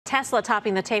Tesla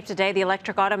topping the tape today, the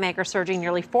electric automaker surging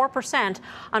nearly 4%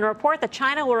 on a report that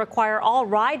China will require all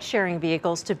ride-sharing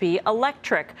vehicles to be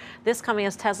electric. This coming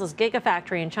as Tesla's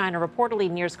Gigafactory in China reportedly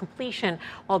nears completion,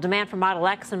 while demand for Model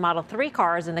X and Model 3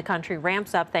 cars in the country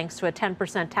ramps up thanks to a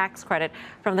 10% tax credit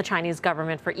from the Chinese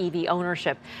government for EV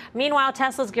ownership. Meanwhile,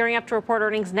 Tesla's gearing up to report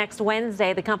earnings next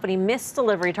Wednesday. The company missed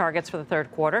delivery targets for the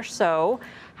third quarter. So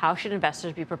how should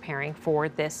investors be preparing for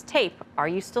this tape? Are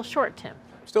you still short, Tim?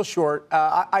 Still short.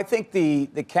 I think the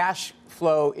cash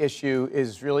flow issue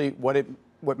is really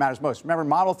what matters most. Remember,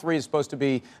 Model 3 is supposed to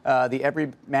be the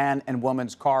every man and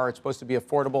woman's car. It's supposed to be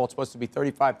affordable. It's supposed to be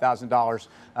 $35,000.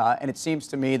 And it seems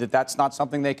to me that that's not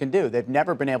something they can do. They've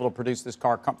never been able to produce this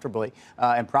car comfortably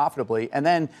and profitably. And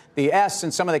then the S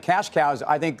and some of the cash cows,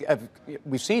 I think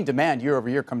we've seen demand year over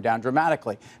year come down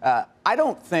dramatically. I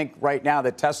don't think right now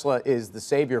that Tesla is the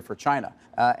savior for China.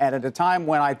 And at a time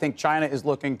when I think China is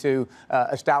looking to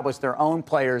establish their own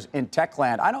players in tech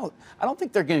land, I don't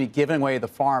think they're going to be giving away the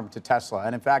farm to Tesla.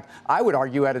 And in fact, I would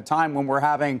argue at a time when we're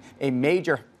having a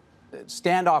major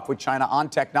standoff with China on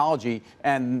technology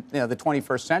and the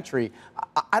 21st century,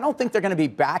 I don't think they're going to be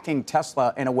backing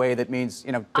Tesla in a way that means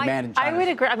demand in China. I would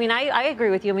agree. I mean, I agree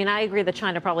with you. I mean, I agree that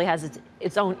China probably has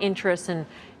its own interests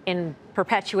in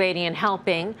perpetuating and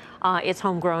helping its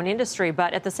homegrown industry.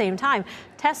 But at the same time,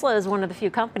 Tesla is one of the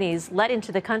few companies let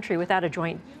into the country without a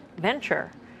joint venture,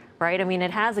 right? I mean,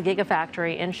 it has a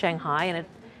gigafactory in Shanghai, and it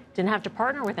didn't have to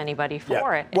partner with anybody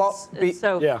for it. Well,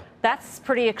 that's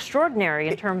pretty extraordinary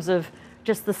in terms of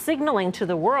just the signaling to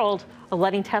the world of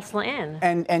letting Tesla in.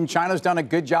 And China's done a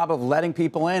good job of letting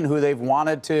people in who they've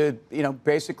wanted to,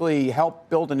 basically help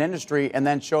build an industry and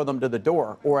then show them to the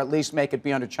door, or at least make it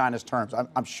be under China's terms.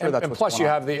 I'm sure that's what's plus going you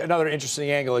have another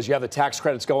interesting angle is you have the tax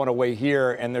credits going away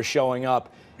here, and they're showing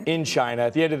up in China.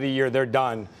 At the end of the year, they're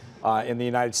done in the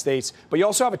United States. But you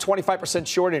also have a 25%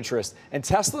 short interest, and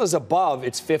Tesla is above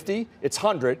its 50, its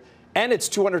 100, and its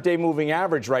 200-day moving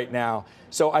average right now.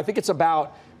 So I think it's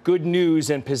about good news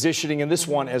and positioning in this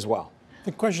one as well.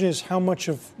 The question is how much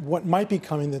of what might be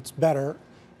coming that's better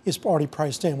is already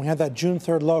priced in. We had that June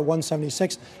 3rd low at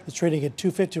 176. It's trading at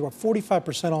 250, or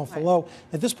 45% off the low.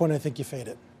 At this point, I think you fade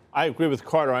it. I agree with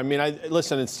Carter. I mean,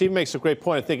 listen, and Steve makes a great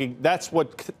point. I think that's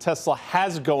what Tesla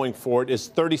has going for it is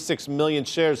 36 million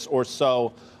shares or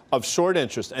so of short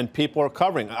interest, and people are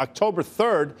covering. October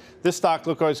 3rd, this stock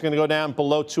looked like it was going to go down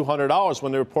below $200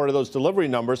 when they reported those delivery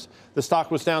numbers. The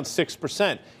stock was down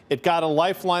 6%. It got a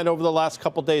lifeline over the last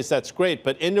couple days. That's great.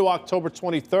 But into October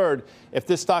 23rd, if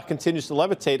this stock continues to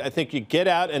levitate, I think you get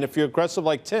out. And if you're aggressive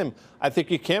like Tim, I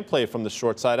think you can play from the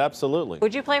short side. Absolutely.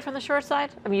 Would you play from the short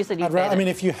side? I mean, you said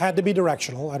if you had to be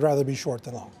directional, I'd rather be short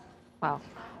than long. Wow.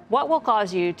 What will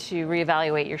cause you to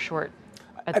reevaluate your short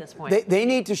at this point? They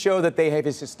need to show that they have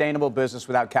a sustainable business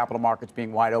without capital markets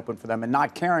being wide open for them and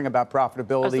not caring about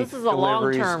profitability, this is a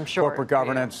long-term short, corporate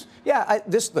governance. Yeah,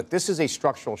 this is a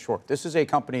structural short. This is a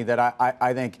company that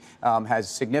I think has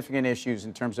significant issues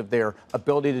in terms of their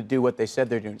ability to do what they said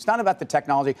they're doing. It's not about the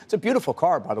technology. It's a beautiful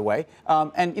car, by the way.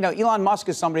 And Elon Musk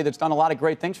is somebody that's done a lot of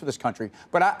great things for this country.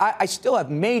 But I still have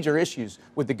major issues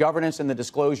with the governance and the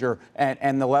disclosure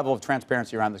and the level of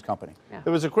transparency around this company. Yeah.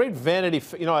 There was a great Vanity,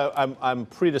 I'm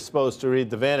predisposed to read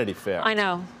the Vanity Fair. I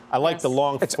know. I like the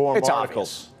long-form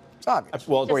articles. It's obvious.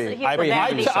 Well,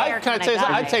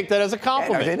 I take that as a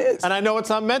compliment. It is. And I know it's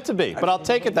not meant to be, but I'll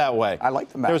take it that way. I like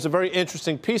the map. There was a very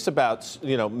interesting piece about,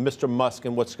 Mr. Musk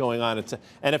and what's going on.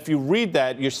 And if you read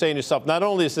that, you're saying to yourself, not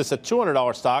only is this a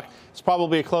 $200 stock, it's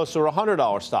probably a close to a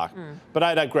 $100 stock. But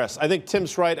I digress. I think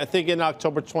Tim's right. I think in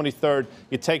October 23rd,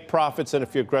 you take profits, and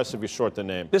if you're aggressive, you short the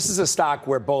name. This is a stock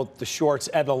where both the shorts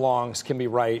and the longs can be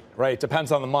right? It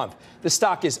depends on the month. This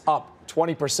stock is up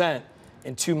 20%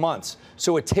 in 2 months.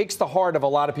 So it takes the heart of a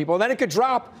lot of people, and then it could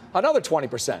drop another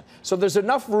 20%. So there's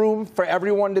enough room for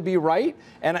everyone to be right,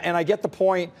 and I get the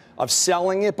point of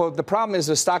selling it, but the problem is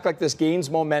a stock like this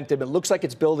gains momentum. It looks like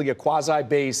it's building a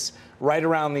quasi-base right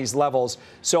around these levels.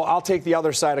 So I'll take the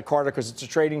other side of Carter because it's a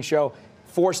trading show.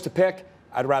 Forced to pick,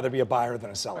 I'd rather be a buyer than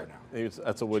a seller now.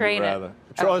 That's a would you rather.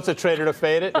 Oh, it's a trader to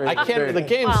fade it? I can't. The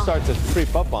game starts to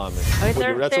creep up on me.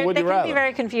 That's a would you rather. They can be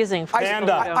very confusing.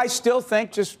 I still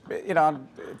think if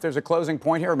there's a closing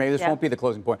point here, or maybe this won't be the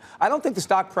closing point. I don't think the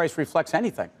stock price reflects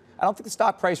anything. I don't think the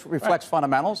stock price reflects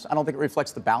fundamentals. I don't think it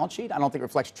reflects the balance sheet. I don't think it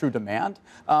reflects true demand.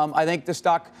 I think the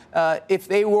stock, if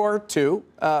they were to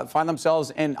find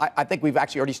themselves in, I think we've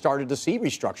actually already started to see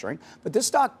restructuring, but this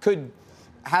stock could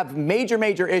have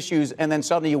major issues, and then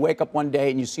suddenly you wake up one day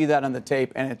and you see that on the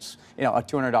tape, and it's a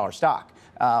 $200 stock.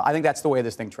 I think that's the way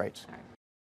this thing trades.